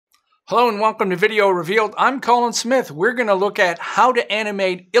Hello and welcome to Video Revealed. I'm Colin Smith. We're going to look at how to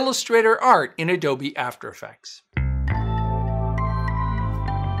animate Illustrator art in Adobe After Effects.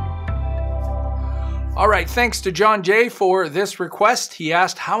 All right, thanks to John J for this request. He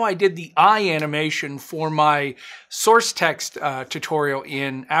asked how I did the eye animation for my source text tutorial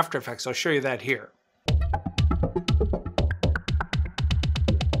in After Effects. I'll show you that here.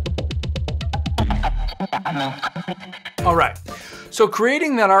 All right, so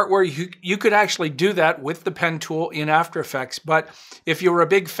creating that artwork, you could actually do that with the pen tool in After Effects, but if you're a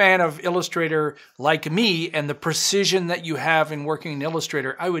big fan of Illustrator like me and the precision that you have in working in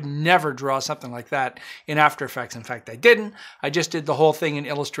Illustrator, I would never draw something like that in After Effects. In fact, I didn't. I just did the whole thing in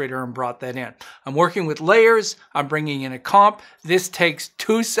Illustrator and brought that in. I'm working with layers. I'm bringing in a comp. This takes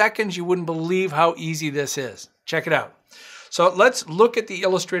 2 seconds. You wouldn't believe how easy this is. Check it out. So let's look at the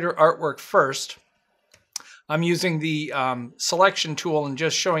Illustrator artwork first. I'm using the selection tool and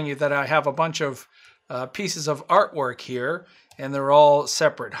just showing you that I have a bunch of pieces of artwork here, and they're all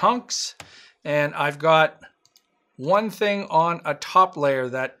separate hunks. And I've got one thing on a top layer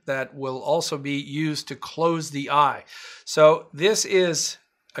that will also be used to close the eye. So this is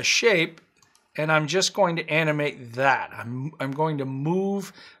a shape, and I'm just going to animate that. I'm going to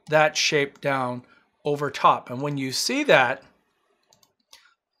move that shape down over top. And when you see that,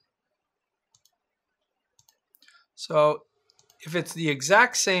 so if it's the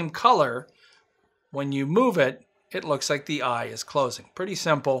exact same color, when you move it, it looks like the eye is closing. Pretty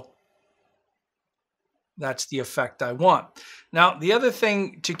simple. That's the effect I want. Now, the other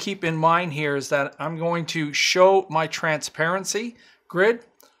thing to keep in mind here is that I'm going to show my transparency grid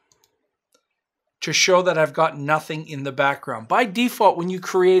to show that I've got nothing in the background. By default, when you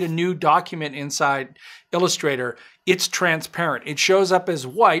create a new document inside Illustrator, it's transparent. It shows up as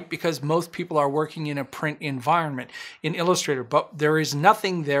white because most people are working in a print environment in Illustrator, but there is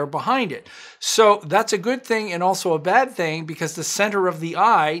nothing there behind it. So that's a good thing and also a bad thing because the center of the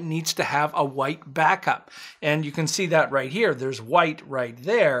eye needs to have a white backup. And you can see that right here. There's white right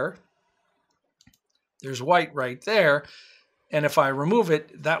there. There's white right there. And if I remove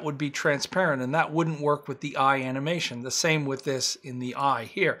it, that would be transparent, and that wouldn't work with the eye animation. The same with this in the eye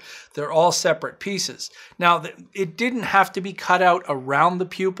here. They're all separate pieces. Now, it didn't have to be cut out around the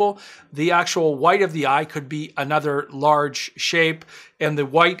pupil. The actual white of the eye could be another large shape, and the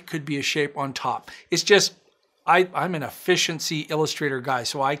white could be a shape on top. It's just, I'm an efficiency Illustrator guy,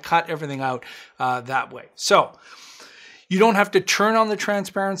 so I cut everything out that way. So you don't have to turn on the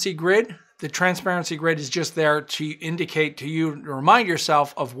transparency grid. The transparency grid is just there to indicate to you, to remind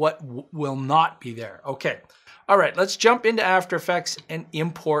yourself of what will not be there. Okay, all right, let's jump into After Effects and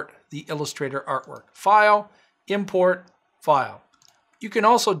import the Illustrator artwork. File, import, file. You can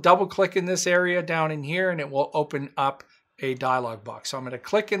also double click in this area down in here and it will open up a dialog box. So I'm going to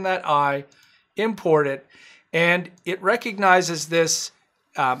click in that eye, import it, and it recognizes this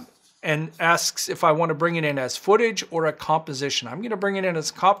and asks if I want to bring it in as footage or a composition. I'm going to bring it in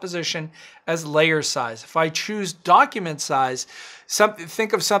as composition as layer size. If I choose document size,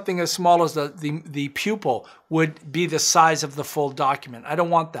 think of something as small as the pupil would be the size of the full document. I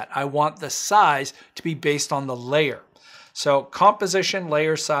don't want that. I want the size to be based on the layer. So composition,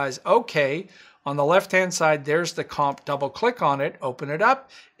 layer size, okay. On the left-hand side, there's the comp. Double click on it, open it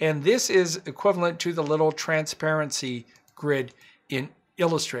up, and this is equivalent to the little transparency grid in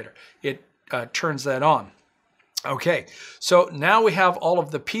Illustrator. It turns that on. Okay, so now we have all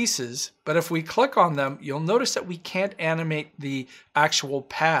of the pieces, but if we click on them, you'll notice that we can't animate the actual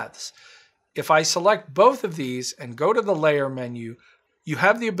paths. If I select both of these and go to the layer menu, you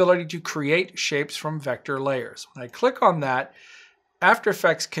have the ability to create shapes from vector layers. When I click on that, After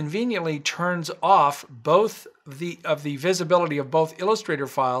Effects conveniently turns off both of the visibility of both Illustrator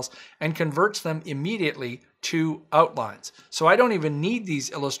files and converts them immediately to outlines. So I don't even need these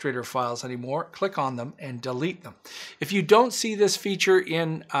Illustrator files anymore. Click on them and delete them. If you don't see this feature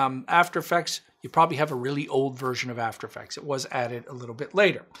in After Effects, you probably have a really old version of After Effects. It was added a little bit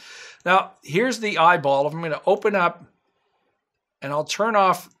later. Now, here's the eyeball. I'm going to open up and I'll turn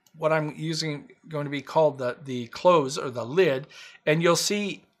off what I'm going to be called the close or the lid, and you'll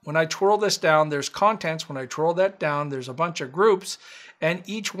see when I twirl this down, there's contents. When I twirl that down, there's a bunch of groups, and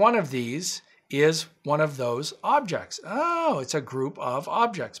each one of these is one of those objects. Oh, it's a group of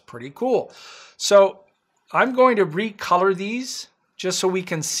objects. Pretty cool. So I'm going to recolor these just so we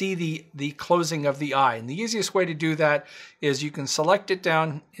can see the closing of the eye. And the easiest way to do that is you can select it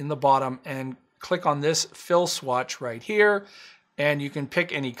down in the bottom and click on this fill swatch right here. And you can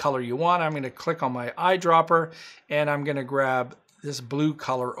pick any color you want. I'm going to click on my eyedropper and I'm going to grab this blue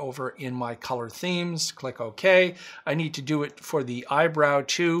color over in my color themes. Click OK. I need to do it for the eyebrow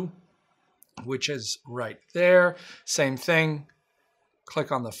too. which is right there. Same thing.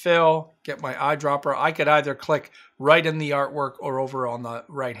 Click on the fill, get my eyedropper. I could either click right in the artwork or over on the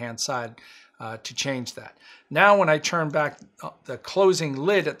right-hand side to change that. Now when I turn back the closing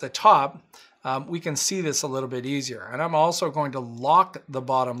lid at the top, we can see this a little bit easier. And I'm also going to lock the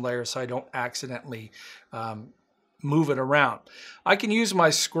bottom layer so I don't accidentally move it around. I can use my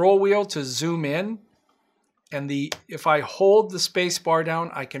scroll wheel to zoom in, and if I hold the space bar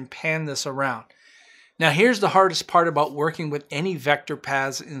down, I can pan this around. Now here's the hardest part about working with any vector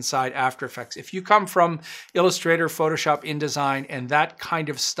paths inside After Effects. If you come from Illustrator, Photoshop, InDesign, and that kind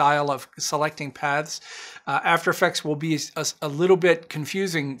of style of selecting paths, After Effects will be a little bit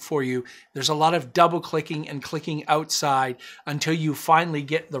confusing for you. There's a lot of double clicking and clicking outside until you finally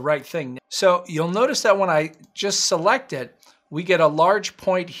get the right thing. So you'll notice that when I just select it, we get a large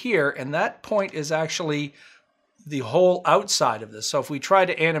point here, and that point is actually the whole outside of this. So if we try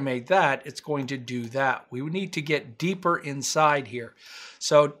to animate that, it's going to do that. We would need to get deeper inside here.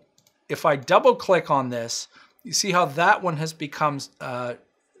 So if I double click on this, you see how that one has become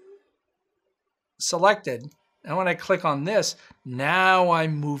selected. And when I click on this, now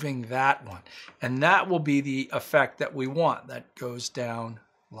I'm moving that one. And that will be the effect that we want. That goes down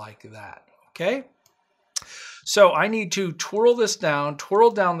like that, okay? So I need to twirl this down,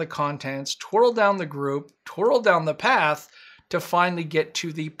 twirl down the contents, twirl down the group, twirl down the path to finally get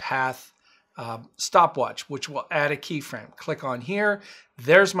to the path stopwatch, which will add a keyframe. Click on here.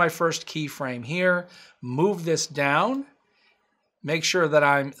 There's my first keyframe here. Move this down. Make sure that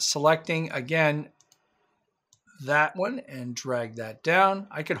I'm selecting, again, that one and drag that down.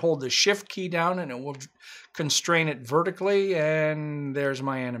 I could hold the Shift key down and it will constrain it vertically, and there's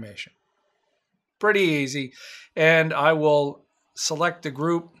my animation. Pretty easy. And I will select the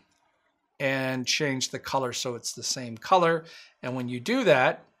group and change the color so it's the same color. And when you do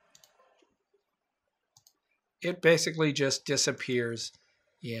that, it basically just disappears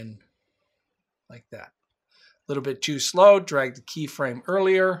in like that. A little bit too slow, drag the keyframe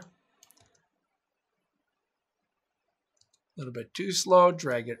earlier. A little bit too slow,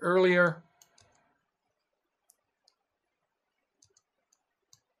 drag it earlier.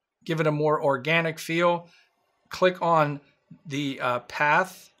 Give it a more organic feel. Click on the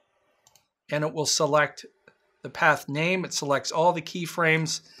path and it will select the path name. It selects all the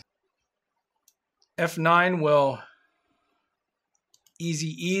keyframes. F9 will easy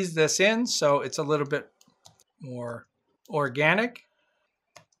ease this in so it's a little bit more organic.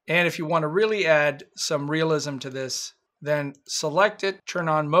 And if you want to really add some realism to this, then select it, turn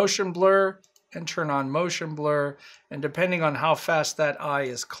on motion blur, and turn on motion blur, and depending on how fast that eye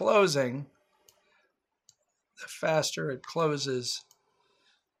is closing, the faster it closes.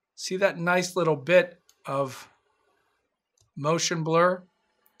 See that nice little bit of motion blur?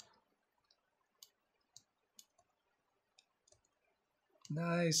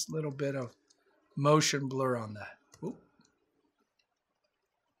 Nice little bit of motion blur on that. Oop.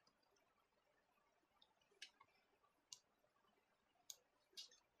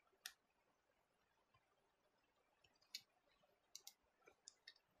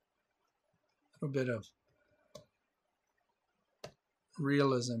 A bit of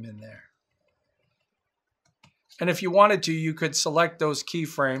realism in there. And if you wanted to, you could select those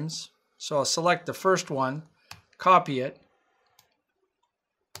keyframes. So I'll select the first one, copy it,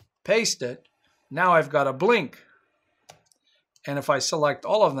 paste it. Now I've got a blink. And if I select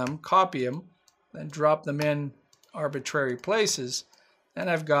all of them, copy them, then drop them in arbitrary places, then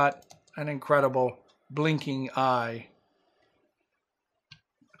I've got an incredible blinking eye.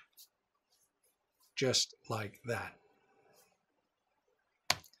 Just like that.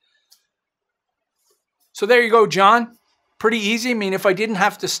 So there you go, John. Pretty easy. I mean, if I didn't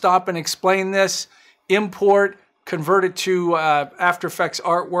have to stop and explain this, import, convert it to After Effects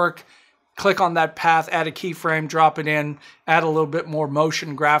artwork, click on that path, add a keyframe, drop it in, add a little bit more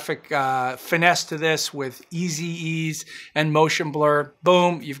motion graphic finesse to this with easy ease and motion blur.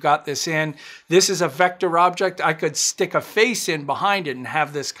 Boom, you've got this in. This is a vector object. I could stick a face in behind it and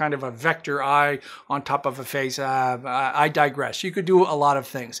have this kind of a vector eye on top of a face. I digress. You could do a lot of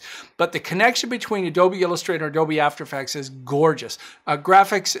things. But the connection between Adobe Illustrator and Adobe After Effects is gorgeous.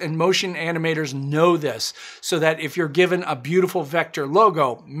 Graphics and motion animators know this, so that if you're given a beautiful vector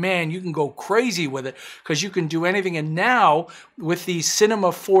logo, man, you can go crazy with it because you can do anything. And now with the Cinema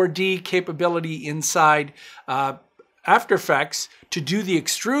 4D capability inside After Effects to do the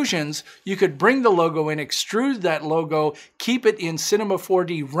extrusions, you could bring the logo in, extrude that logo, keep it in Cinema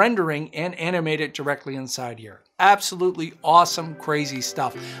 4D rendering, and animate it directly inside here. Absolutely awesome, crazy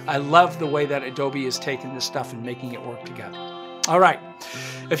stuff. I love the way that Adobe is taking this stuff and making it work together. All right.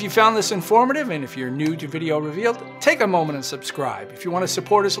 If you found this informative, and if you're new to Video Revealed, take a moment and subscribe. If you want to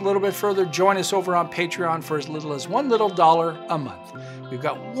support us a little bit further, join us over on Patreon for as little as $1 a month. We've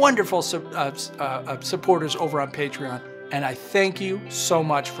got wonderful supporters over on Patreon, and I thank you so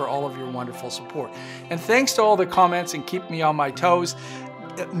much for all of your wonderful support. And thanks to all the comments and keep me on my toes.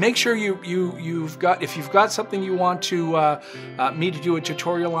 Make sure if you've got something you want to me to do a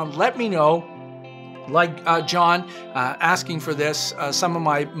tutorial on, let me know. Like John asking for this, some of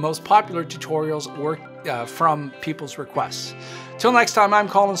my most popular tutorials work from people's requests. Till next time, I'm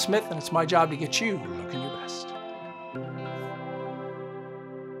Colin Smith, and it's my job to get you looking your